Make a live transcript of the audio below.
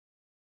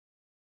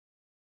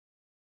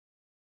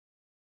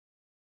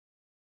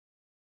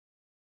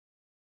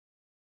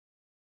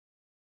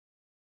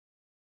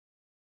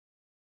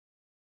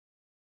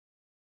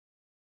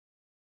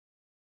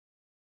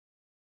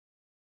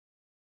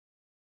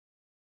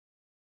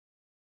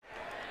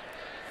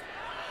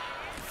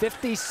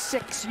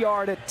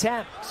56-yard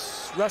attempt.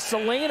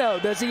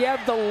 Russolino, does he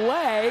have the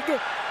leg?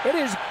 It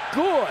is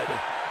good.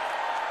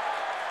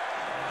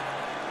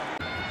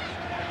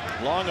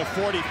 Long of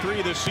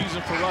 43 this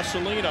season for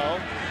Russolino.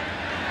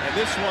 And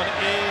this one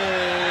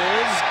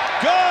is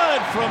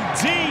good from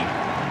deep.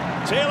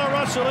 Taylor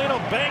Russolino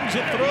bangs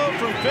it through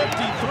from 53.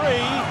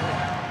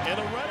 And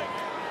the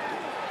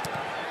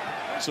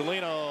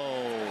Russolino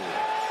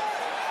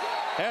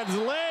has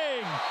the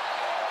leg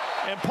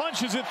and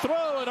punches it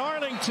through. And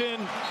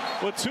Arlington,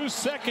 with 2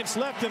 seconds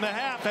left in the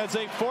half, has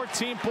a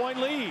 14-point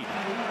lead.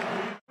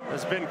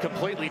 Has been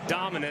completely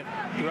dominant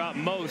throughout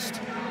most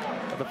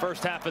of the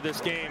first half of this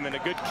game, and a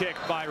good kick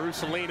by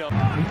Russolino.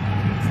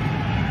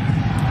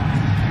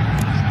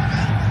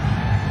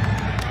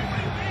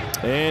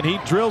 And he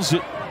drills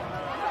it,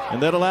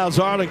 and that allows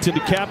Arlington to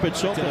cap it.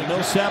 So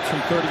no saps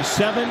from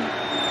 37.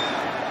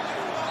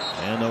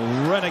 And the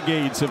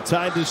Renegades have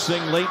tied this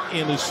thing late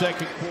in the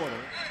second quarter.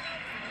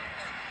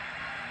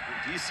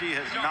 DC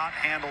has not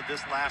handled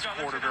this last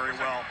quarter very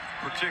well,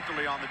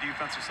 particularly on the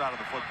defensive side of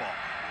the football.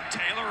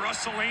 Taylor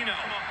Russolino,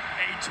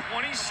 a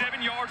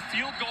 27-yard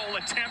field goal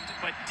attempt,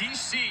 but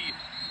DC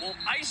will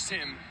ice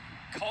him,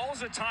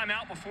 calls a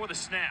timeout before the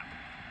snap.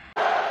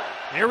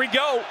 Here we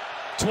go.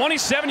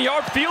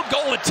 27-yard field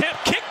goal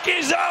attempt. Kick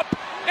is up,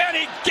 and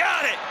he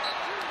got it.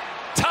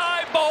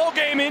 Tie ball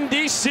game in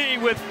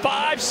DC with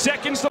 5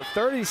 seconds.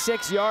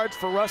 36 yards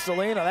for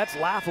Russolino. That's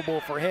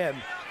laughable for him.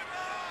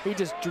 He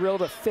just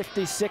drilled a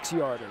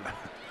 56-yarder.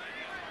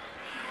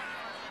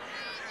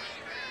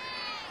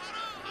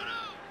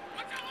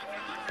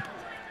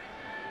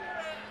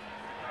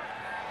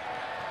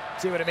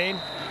 See what I mean?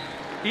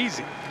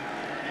 Easy.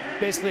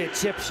 Basically a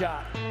chip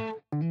shot.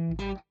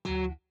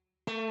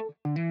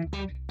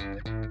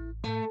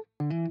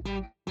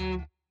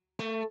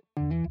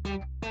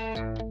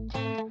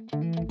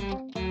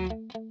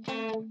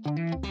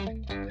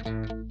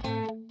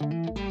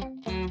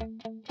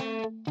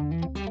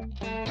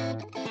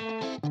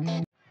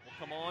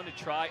 Come on to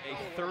try a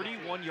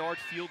 31-yard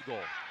field goal.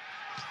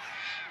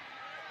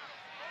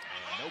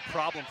 No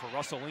problem for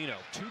Russolino.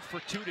 2 for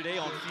 2 today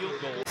on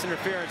field goal. It's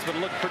interference, but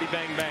it looked pretty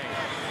bang-bang.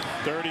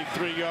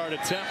 33-yard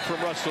attempt from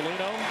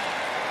Russolino.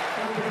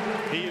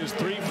 He is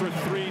 3 for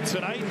 3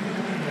 tonight.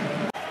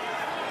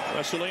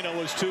 Russolino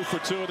was 2 for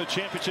 2 in the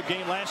championship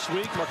game last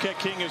week. Marquette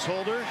King is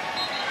holder.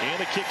 And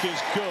the kick is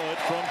good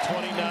from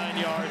 29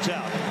 yards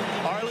out.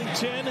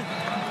 Arlington.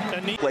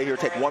 Play here,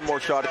 take one more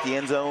shot at the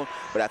end zone,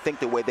 but I think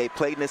the way they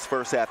played in this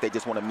first half, they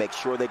just want to make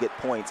sure they get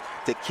points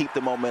to keep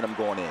the momentum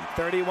going in.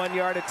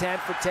 31-yard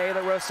attempt for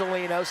Taylor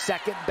Russolino,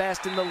 second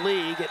best in the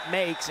league it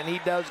makes, and he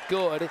does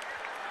good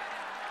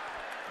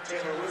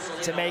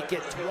to make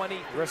it 20.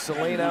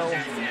 Russolino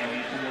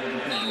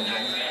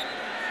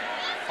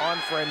on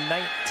for a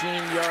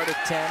 19-yard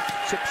attempt,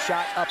 chip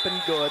shot up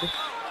and good.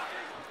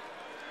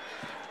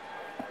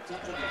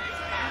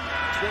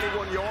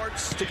 21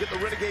 yards to get the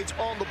Renegades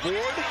on the board,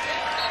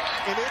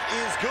 and it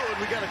is good.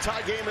 We got a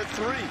tie game at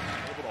 3.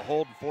 Able to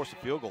hold and force a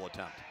field goal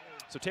attempt.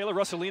 So Taylor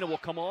Russolino will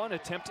come on,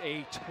 attempt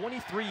a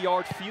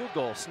 23-yard field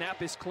goal.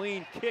 Snap is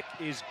clean, kick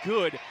is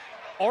good.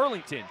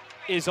 Arlington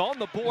is on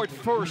the board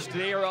first.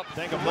 They are up.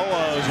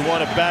 Tangamoa is the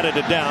one that batted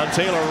it down.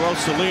 Taylor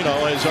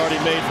Russolino has already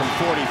made from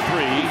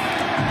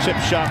 43. Chip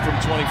shot from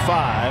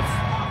 25.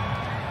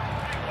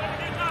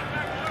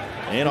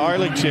 And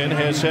Arlington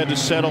has had to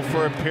settle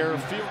for a pair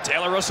of field.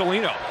 Taylor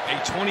Russolino,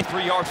 a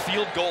 23-yard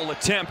field goal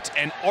attempt,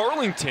 and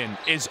Arlington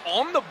is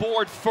on the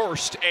board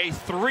first. A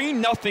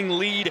 3-0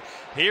 lead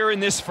here in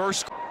this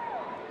first.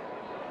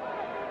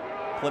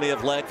 Plenty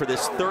of leg for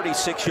this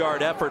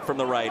 36-yard effort from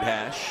the right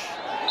hash.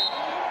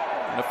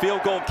 And a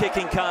field goal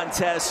kicking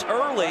contest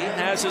early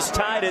has us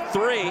tied at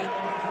 3.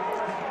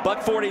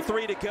 Buck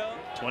 43 to go.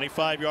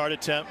 25-yard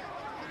attempt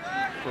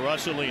for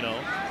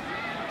Russolino.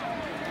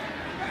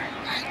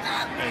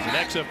 As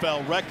an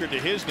XFL record to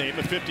his name,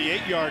 a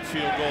 58-yard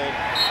field goal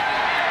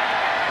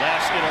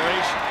last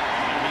iteration.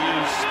 He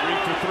is 3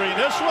 for 3.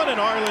 This one, and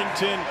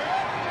Arlington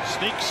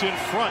sneaks in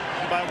front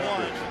by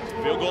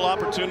 1. Field goal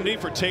opportunity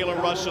for Taylor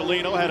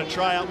Russolino. Had a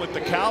tryout with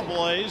the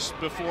Cowboys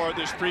before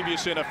this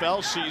previous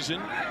NFL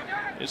season.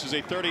 This is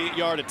a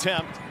 38-yard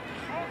attempt.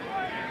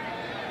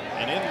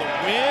 And in the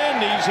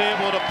wind, he's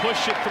able to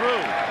push it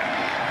through.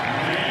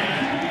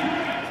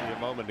 A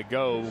moment to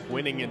go,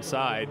 winning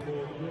inside.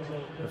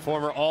 The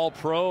former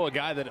All-Pro, a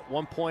guy that at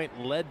one point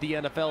led the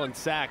NFL in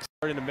sacks,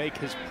 starting to make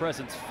his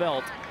presence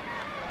felt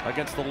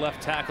against the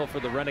left tackle for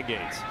the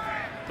Renegades.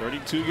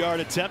 32-yard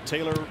attempt,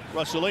 Taylor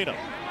Russolino.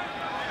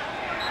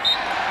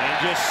 And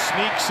just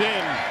sneaks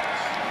in.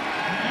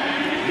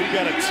 We've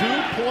got a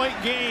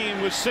 2-point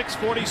game with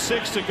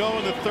 6:46 to go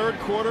in the third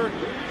quarter.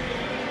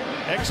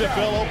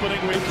 XFL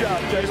opening week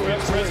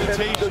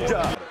presentation. Good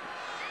job.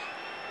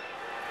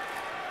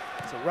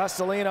 So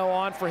Russolino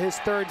on for his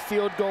 3rd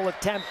field goal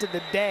attempt of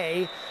the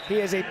day. He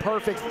is a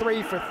perfect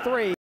 3 for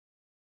 3.